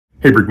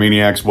Hey Brick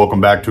Maniacs, welcome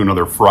back to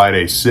another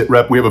Friday Sit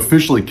Rep. We have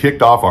officially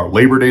kicked off our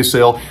Labor Day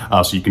sale,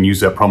 so you can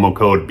use that promo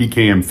code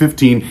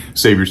BKM15,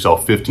 save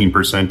yourself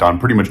 15% on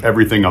pretty much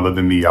everything other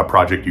than the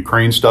Project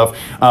Ukraine stuff.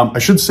 I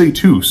should say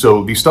too,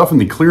 so the stuff in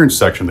the clearance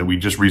section that we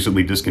just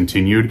recently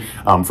discontinued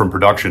from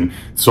production,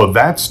 so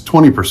that's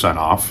 20%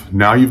 off.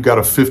 Now you've got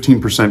a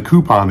 15%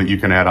 coupon that you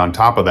can add on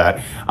top of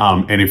that.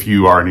 And if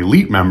you are an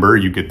elite member,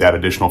 you get that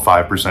additional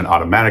 5%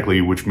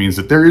 automatically, which means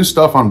that there is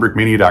stuff on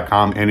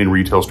brickmania.com and in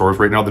retail stores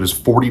right now that is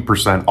 40%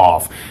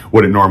 off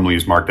what it normally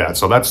is marked at.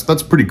 So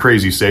that's pretty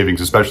crazy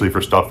savings, especially for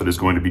stuff that is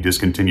going to be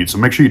discontinued. So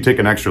make sure you take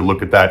an extra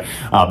look at that.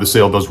 The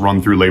sale does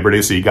run through Labor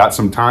Day, so you got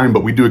some time,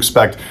 but we do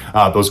expect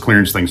those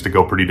clearance things to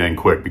go pretty dang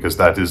quick because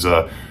that is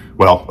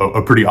well,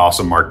 a pretty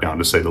awesome markdown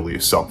to say the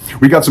least. So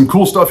we got some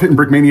cool stuff hitting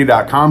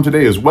brickmania.com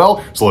today as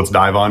well. So let's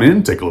dive on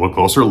in, take a little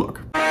closer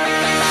look.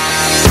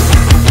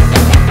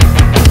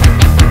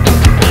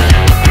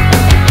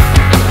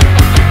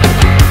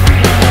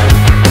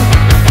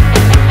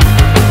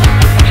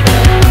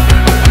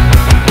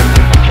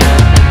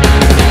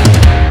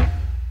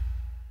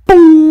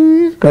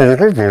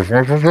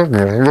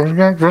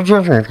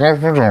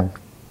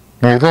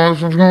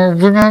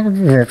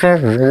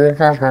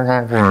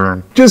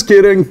 Just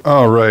kidding.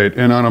 All right,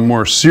 and on a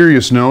more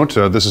serious note,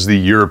 this is the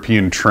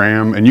European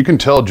tram, and you can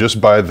tell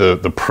just by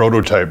the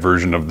prototype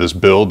version of this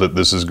build that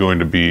this is going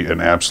to be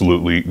an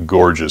absolutely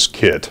gorgeous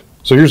kit.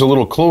 So here's a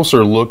little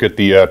closer look at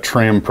the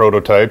tram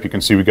prototype. You can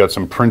see we got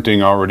some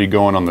printing already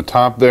going on the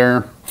top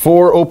there.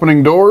 4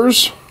 opening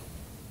doors,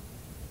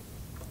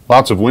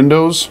 lots of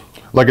windows.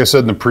 Like I said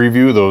in the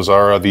preview, those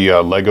are the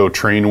Lego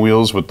train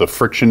wheels with the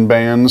friction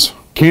bands.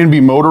 Can be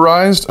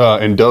motorized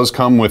and does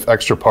come with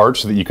extra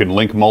parts so that you can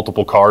link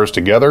multiple cars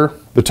together.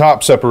 The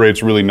top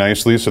separates really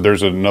nicely, so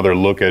there's another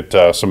look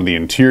at some of the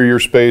interior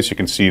space. You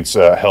can see it's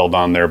held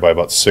on there by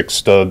about 6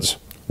 studs.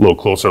 A little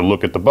closer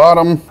look at the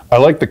bottom. I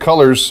like the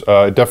colors.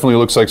 It definitely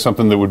looks like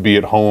something that would be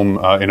at home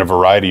in a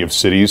variety of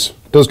cities.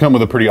 It does come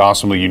with a pretty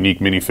awesomely unique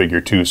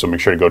minifigure too, so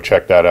make sure to go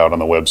check that out on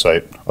the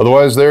website.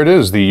 Otherwise, there it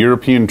is, the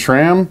European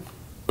tram.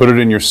 Put it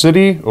in your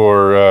city,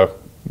 or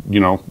you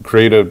know,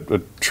 create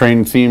a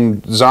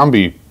train-themed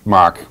zombie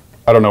mock.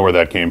 I don't know where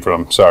that came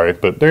from, sorry,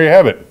 but there you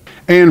have it.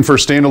 And for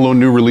standalone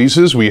new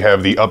releases, we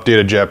have the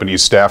updated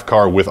Japanese staff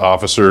car with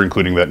officer,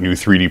 including that new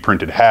 3D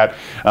printed hat.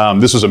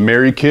 This was a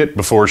Mary kit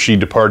before she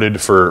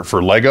departed for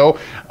Lego.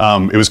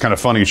 It was kind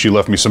of funny, she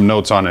left me some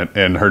notes on it,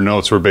 and her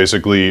notes were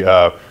basically,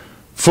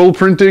 full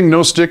printing,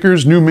 no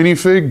stickers, new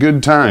minifig,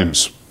 good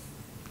times.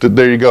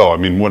 There you go. I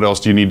mean, what else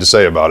do you need to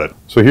say about it?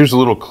 So here's a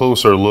little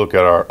closer look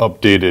at our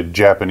updated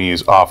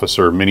Japanese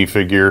officer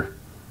minifigure.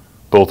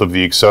 Both of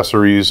the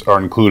accessories are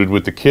included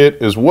with the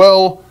kit, as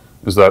well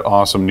as that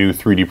awesome new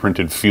 3D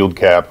printed field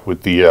cap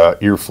with the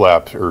ear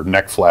flap, or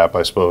neck flap,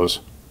 I suppose.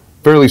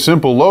 Fairly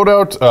simple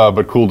loadout,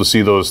 but cool to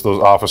see those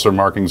officer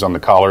markings on the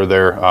collar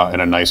there,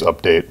 and a nice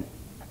update.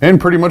 And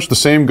pretty much the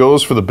same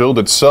goes for the build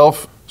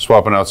itself.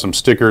 Swapping out some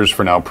stickers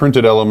for now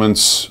printed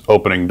elements,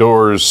 opening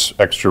doors,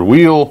 extra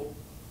wheel,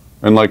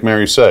 and like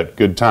Mary said,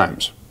 good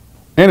times.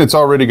 And it's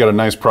already got a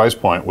nice price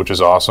point, which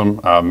is awesome,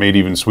 made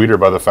even sweeter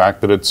by the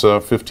fact that it's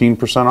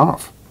 15%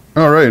 off.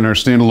 All right, and our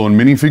standalone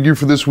minifigure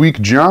for this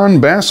week, John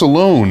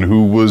Basilone,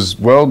 who was,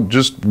 well,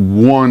 just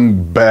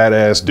one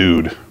badass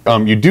dude.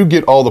 You do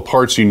get all the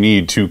parts you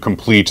need to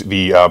complete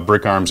the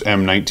Brick Arms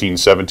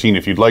M1917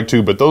 if you'd like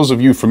to, but those of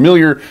you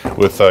familiar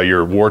with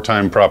your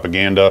wartime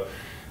propaganda,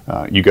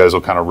 you guys will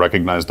kind of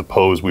recognize the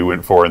pose we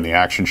went for in the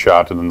action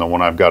shot, and then the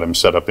one I've got him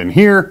set up in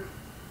here.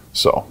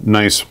 So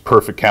nice,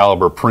 perfect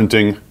caliber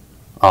printing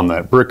on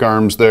that brick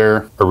arms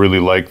there. I really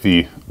like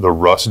the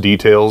rust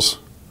details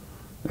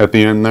at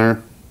the end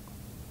there.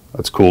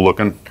 That's cool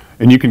looking.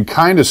 And you can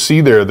kind of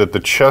see there that the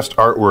chest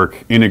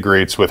artwork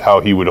integrates with how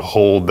he would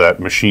hold that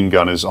machine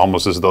gun, is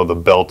almost as though the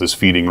belt is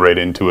feeding right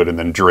into it and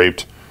then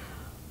draped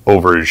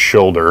over his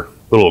shoulder.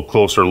 A little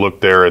closer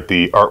look there at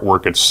the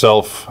artwork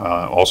itself.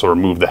 Also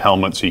remove the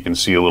helmet so you can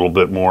see a little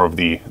bit more of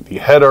the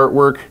head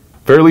artwork.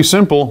 Fairly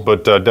simple,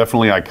 but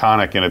definitely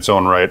iconic in its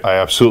own right. I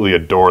absolutely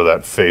adore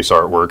that face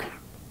artwork.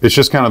 It's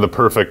just kind of the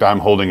perfect I'm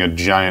holding a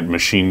giant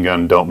machine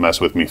gun, don't mess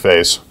with me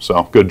face.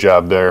 So good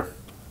job there.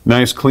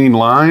 Nice clean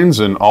lines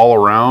and all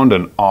around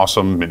an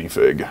awesome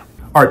minifig.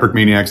 All right, Brick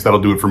Maniacs,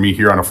 that'll do it for me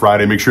here on a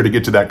Friday. Make sure to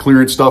get to that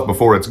clearance stuff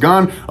before it's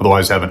gone.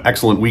 Otherwise, have an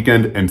excellent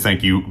weekend, and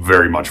thank you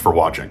very much for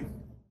watching.